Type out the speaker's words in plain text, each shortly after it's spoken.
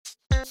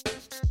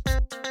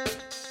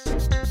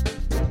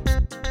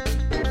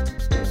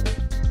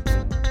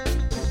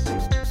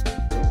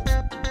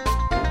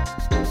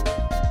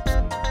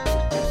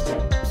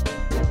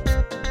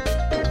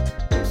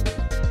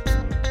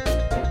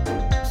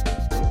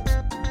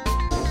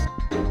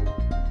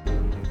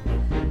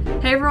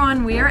Hey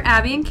everyone, we are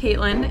Abby and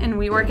Caitlin, and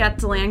we work at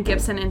DeLand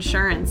Gibson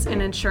Insurance,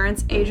 an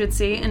insurance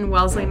agency in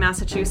Wellesley,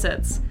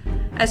 Massachusetts.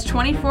 As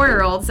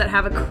 24-year-olds that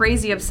have a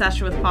crazy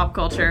obsession with pop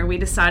culture, we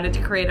decided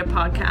to create a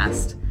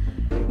podcast.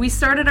 We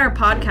started our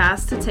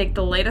podcast to take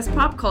the latest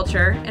pop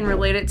culture and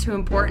relate it to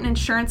important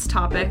insurance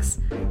topics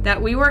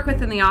that we work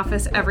with in the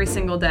office every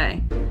single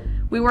day.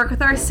 We work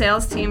with our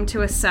sales team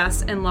to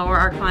assess and lower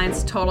our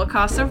clients' total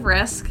cost of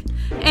risk.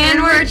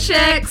 And we're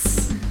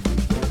chicks!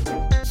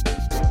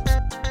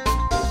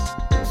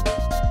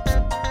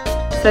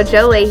 So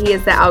Joe Leahy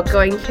is the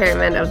outgoing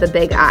chairman of the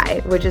Big I,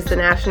 which is the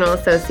National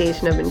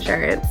Association of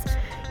Insurance.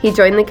 He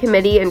joined the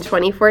committee in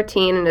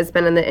 2014 and has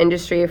been in the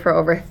industry for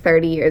over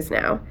 30 years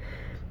now.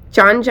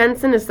 Jon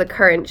Jensen is the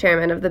current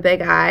chairman of the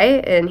Big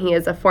I, and he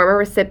is a former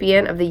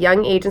recipient of the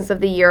Young Agents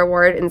of the Year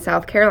Award in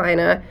South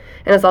Carolina,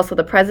 and is also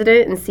the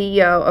president and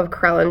CEO of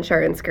Corel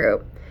Insurance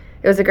Group.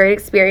 It was a great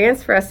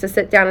experience for us to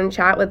sit down and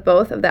chat with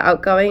both of the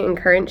outgoing and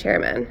current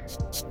chairmen.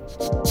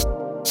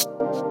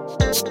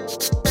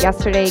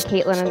 Yesterday,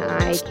 Caitlin and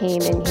I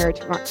came in here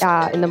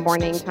in the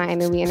morning time,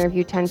 and we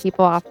interviewed 10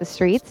 people off the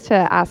streets to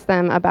ask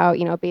them about,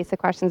 basic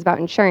questions about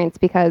insurance,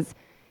 because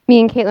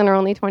me and Caitlin are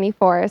only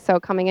 24,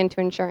 so coming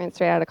into insurance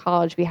straight out of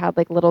college, we had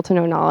little to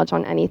no knowledge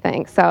on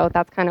anything. So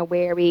that's kind of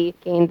where we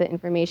gained the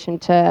information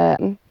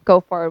to go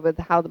forward with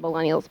how the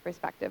millennials'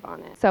 perspective on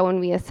it. So when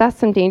we assess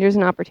some dangers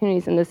and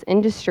opportunities in this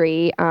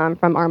industry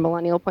from our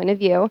millennial point of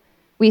view,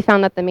 we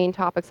found that the main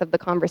topics of the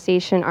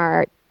conversation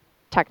are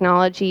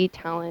technology,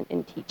 talent,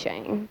 and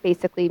teaching.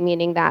 Basically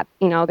meaning that,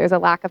 there's a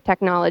lack of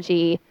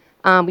technology.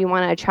 We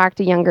want to attract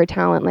a younger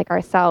talent like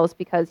ourselves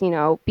because,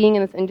 being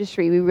in this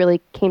industry, we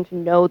really came to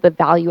know the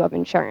value of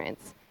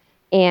insurance.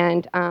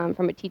 And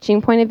from a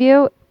teaching point of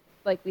view,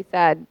 like we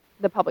said,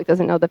 the public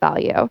doesn't know the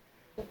value.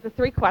 The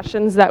three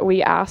questions that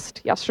we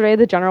asked yesterday,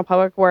 the general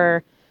public,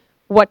 were,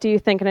 what do you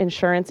think an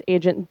insurance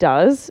agent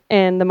does?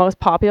 And the most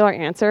popular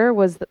answer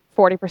was that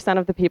 40%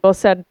 of the people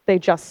said they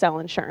just sell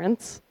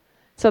insurance.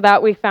 So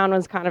that we found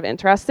was kind of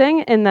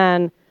interesting. And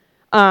then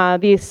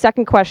the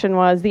second question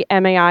was, the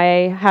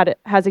MAIA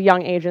has a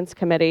young agents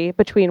committee.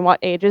 Between what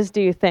ages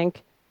do you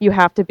think you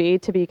have to be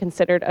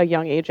considered a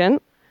young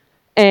agent?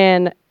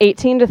 And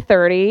 18 to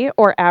 30,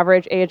 or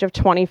average age of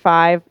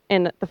 25.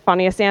 And the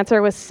funniest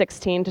answer was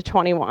 16 to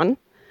 21.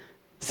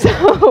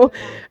 So,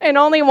 and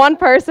only one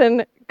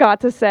person got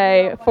to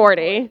say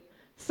 40.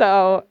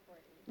 So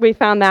we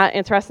found that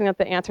interesting that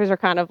the answers are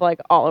kind of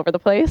all over the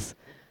place.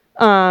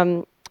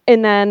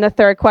 And then the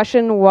third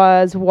question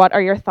was, what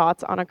are your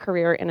thoughts on a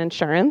career in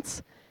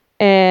insurance?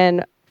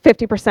 And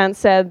 50%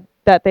 said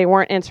that they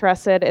weren't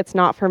interested, it's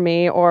not for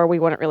me, or we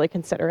wouldn't really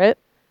consider it.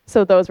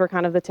 So those were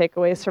kind of the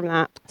takeaways from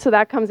that. So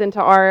that comes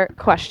into our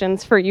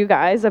questions for you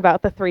guys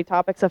about the three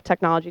topics of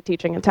technology,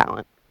 teaching, and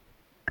talent.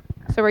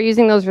 So we're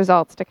using those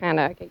results to kind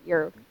of get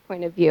your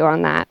point of view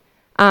on that.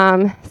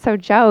 So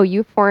Joe,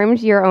 you formed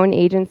your own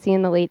agency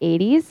in the late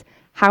 80s.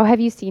 How have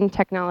you seen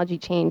technology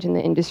change in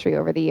the industry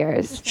over the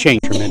years? It's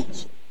changed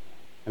tremendously.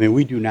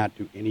 We do not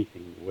do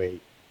anything the way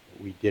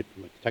that we did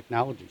from a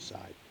technology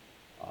side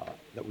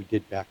that we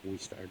did back when we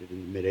started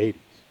in the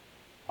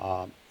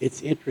mid-'80s.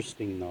 It's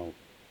interesting, though.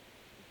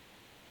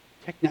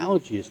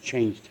 Technology has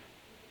changed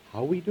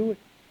how we do it.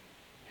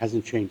 It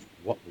hasn't changed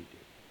what we do.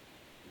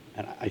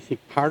 And I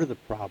think part of the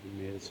problem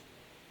is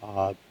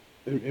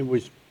it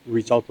was the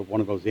result of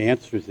one of those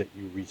answers that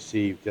you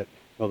received that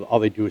all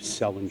they do is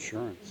sell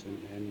insurance,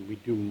 and we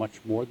do much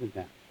more than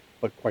that.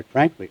 But quite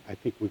frankly, I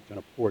think we've done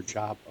a poor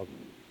job of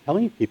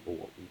telling people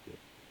what we do.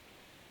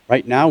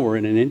 Right now, we're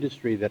in an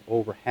industry that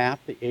over half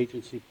the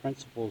agency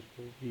principals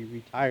will be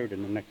retired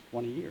in the next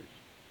 20 years.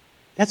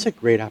 That's a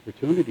great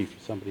opportunity for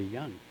somebody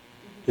young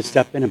to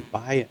step in and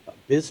buy a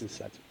business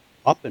that's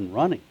up and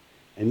running,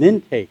 and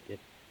then take it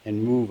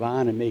and move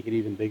on and make it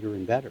even bigger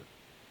and better.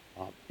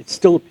 It's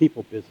still a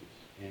people business,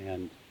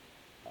 and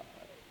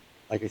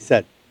like I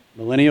said,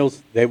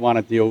 millennials, they want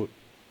to deal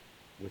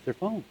with their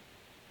phone.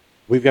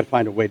 We've got to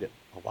find a way to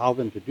allow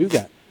them to do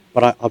that.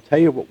 But I'll tell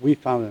you what we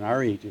found in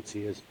our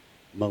agency is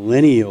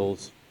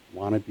millennials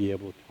want to be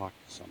able to talk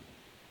to somebody.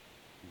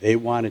 They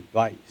want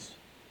advice.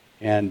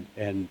 And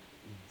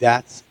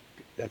that's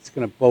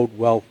going to bode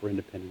well for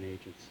independent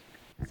agents.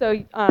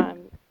 So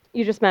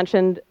you just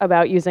mentioned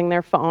about using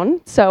their phone.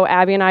 So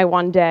Abby and I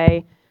one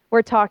day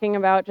were talking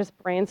about just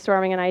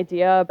brainstorming an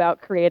idea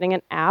about creating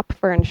an app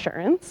for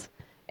insurance.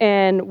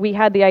 And we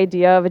had the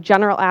idea of a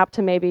general app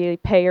to maybe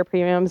pay your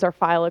premiums or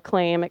file a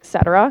claim,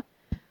 etc.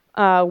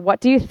 What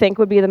do you think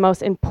would be the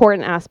most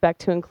important aspect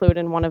to include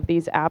in one of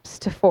these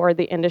apps for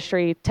the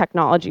industry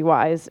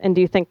technology-wise? And do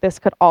you think this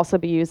could also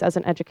be used as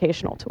an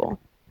educational tool?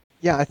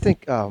 Yeah, I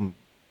think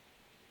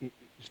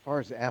as far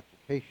as the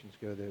applications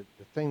go, the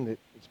thing that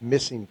is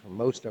missing from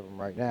most of them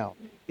right now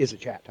is a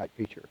chat-type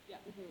feature. Yeah.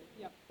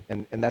 Mm-hmm.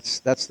 Yep. And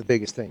that's the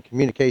biggest thing.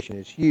 Communication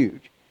is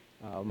huge.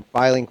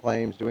 Filing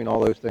claims, doing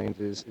all those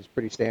things is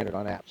pretty standard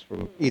on apps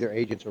from either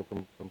agents or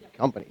from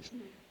companies.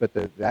 Mm-hmm. But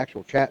the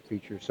actual chat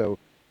feature, so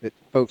that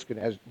folks can,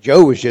 as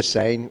Joe was just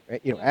saying,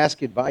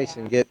 ask advice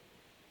and get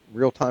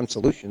real-time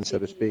solutions, so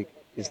to speak,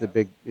 is the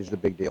big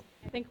deal.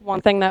 I think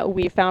one thing that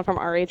we found from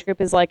our age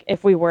group is like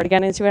if we were to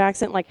get into an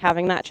accident, like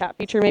having that chat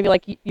feature, maybe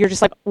like you're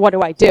just like, what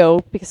do I do?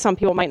 Because some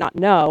people might not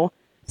know.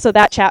 So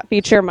that chat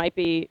feature might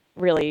be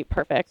really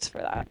perfect for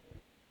that.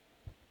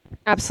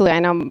 Absolutely. I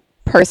know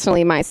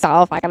personally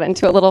myself, I got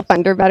into a little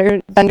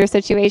vendor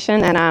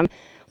situation, and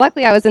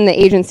luckily I was in the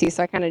agency,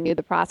 so I kind of knew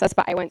the process,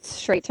 but I went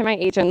straight to my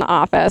agent in the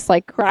office,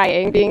 like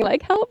crying, being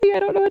like, help me, I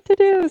don't know what to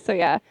do. So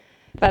yeah,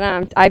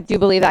 but I do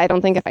believe that I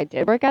don't think if I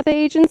did work at the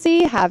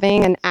agency,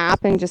 having an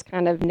app and just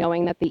kind of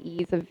knowing that the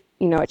ease of,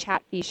 a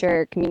chat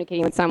feature,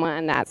 communicating with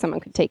someone, that someone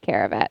could take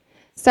care of it.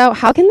 So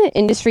how can the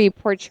industry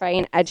portray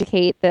and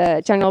educate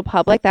the general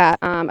public that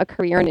a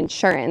career in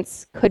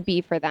insurance could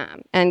be for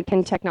them? And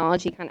can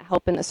technology kind of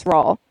help in this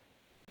role?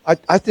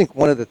 I think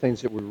one of the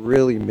things that we're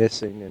really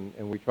missing,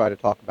 and we try to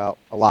talk about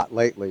a lot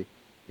lately,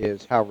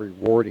 is how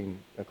rewarding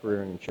a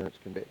career in insurance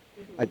can be.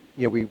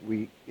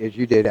 We as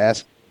you did,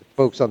 ask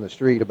folks on the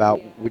street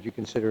about would you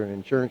consider an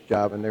insurance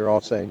job, and they're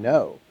all saying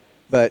no.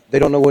 But they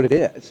don't know what it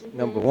is,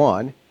 number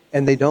one,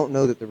 and they don't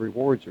know that the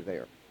rewards are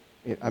there.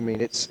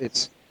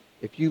 It's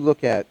if you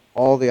look at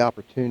all the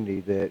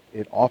opportunity that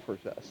it offers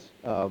us,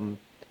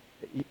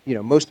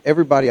 most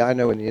everybody I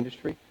know in the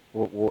industry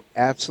will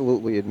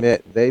absolutely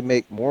admit they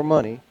make more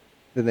money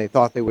than they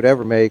thought they would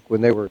ever make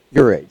when they were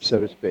your age, so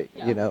to speak.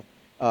 Yeah.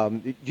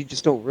 You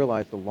just don't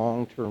realize the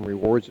long-term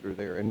rewards that are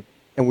there, and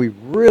we've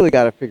really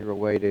got to figure a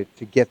way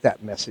to get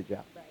that message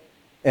out.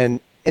 Right.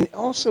 And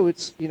also,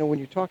 it's when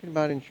you're talking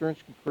about insurance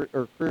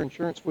or career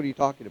insurance, what are you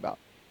talking about?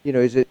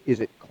 Is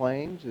it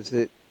claims? Is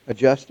it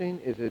adjusting?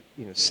 Is it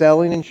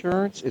selling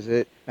insurance? Is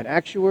it an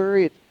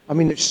actuary?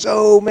 There's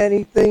so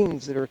many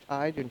things that are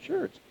tied to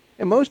insurance,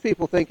 and most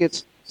people think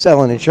it's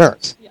selling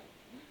insurance,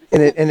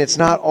 and it's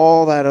not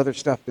all that other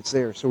stuff that's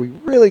there. So we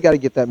really got to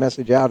get that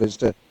message out as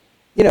to,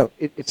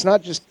 it's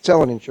not just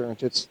selling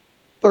insurance; it's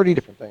 30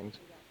 different things,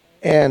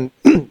 and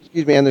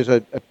excuse me, and there's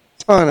a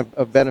ton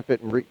of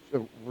benefit and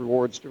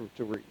rewards to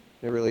reap.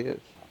 There really is.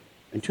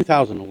 In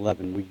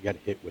 2011, we got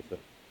hit with a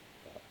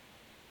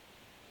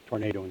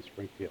tornado in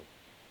Springfield.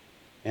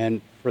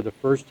 And for the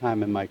first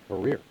time in my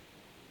career,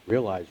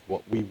 realized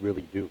what we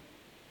really do.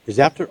 Because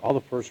after all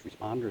the first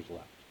responders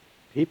left,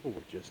 people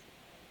were just,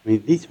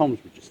 these homes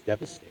were just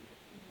devastated.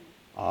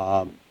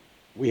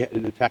 We had,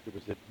 in fact, it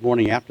was the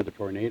morning after the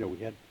tornado, we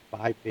had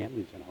 5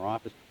 families in our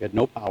office. We had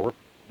no power.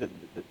 The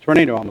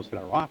tornado almost hit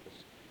our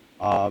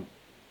office.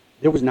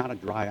 There was not a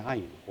dry eye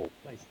in the whole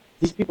place.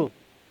 These people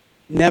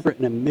never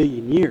in a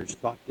million years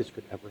thought this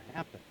could ever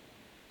happen.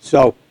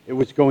 So it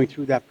was going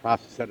through that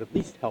process that at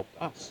least helped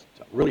us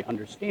to really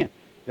understand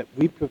that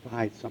we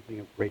provide something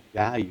of great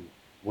value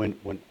when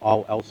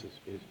all else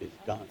is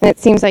done. It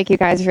seems like you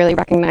guys really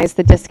recognize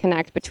the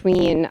disconnect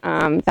between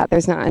that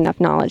there's not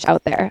enough knowledge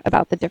out there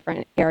about the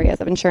different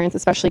areas of insurance,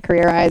 especially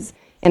career-wise,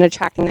 and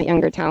attracting that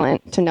younger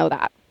talent to know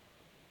that.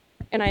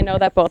 And I know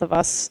that both of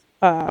us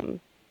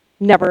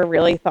never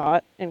really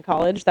thought in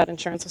college that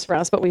insurance was for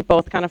us, but we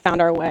both kind of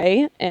found our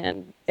way,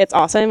 and it's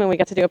awesome, and we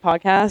get to do a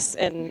podcast.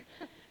 And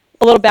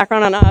a little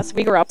background on us,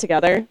 we grew up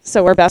together,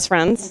 so we're best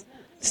friends.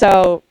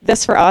 So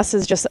this for us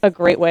is just a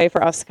great way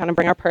for us to kind of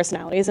bring our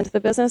personalities into the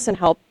business and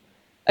help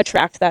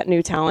attract that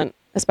new talent,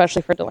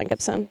 especially for DeLange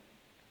Gibson.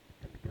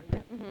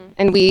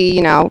 And we,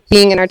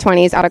 being in our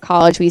 20s out of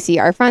college, we see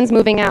our friends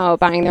moving out,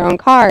 buying their own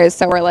cars.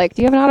 So we're like,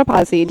 do you have an auto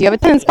policy? Do you have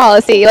a tenants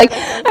policy? Like,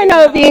 I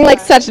know being like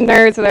such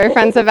nerds with our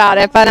friends about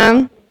it, but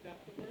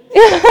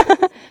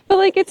but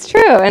like it's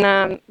true.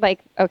 And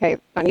okay,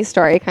 funny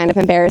story, kind of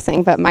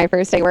embarrassing, but my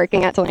first day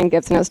working at DeLange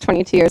Gibson, I was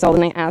 22 years old,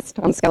 and I asked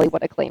Tom Skelly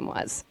what a claim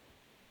was.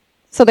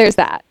 So there's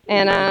that.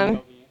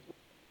 And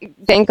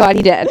thank God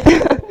he did,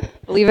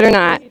 believe it or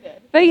not.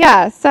 But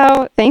yeah,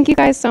 so thank you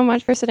guys so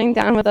much for sitting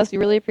down with us. We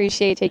really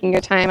appreciate taking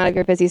your time out of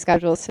your busy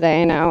schedules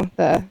today. I know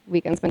the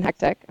weekend's been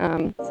hectic.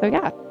 So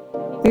yeah,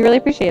 we really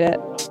appreciate it.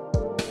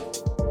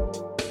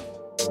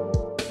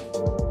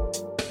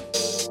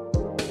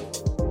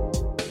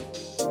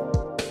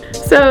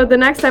 So the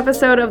next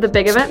episode of the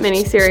Big Event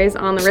miniseries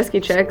on the Risky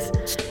Chicks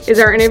is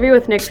our interview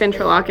with Nick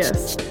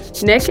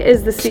Fintralakis. Nick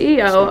is the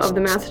CEO of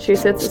the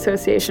Massachusetts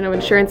Association of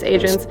Insurance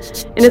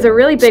Agents and is a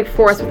really big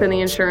force within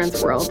the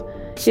insurance world.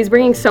 He's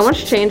bringing so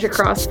much change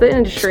across the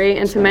industry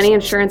and to many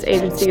insurance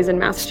agencies in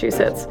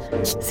Massachusetts.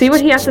 See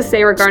what he has to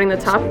say regarding the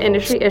top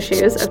industry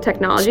issues of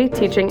technology,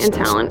 teaching, and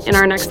talent in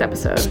our next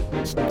episode.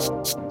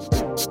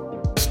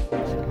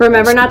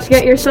 Remember not to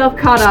get yourself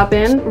caught up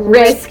in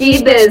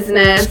risky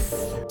business.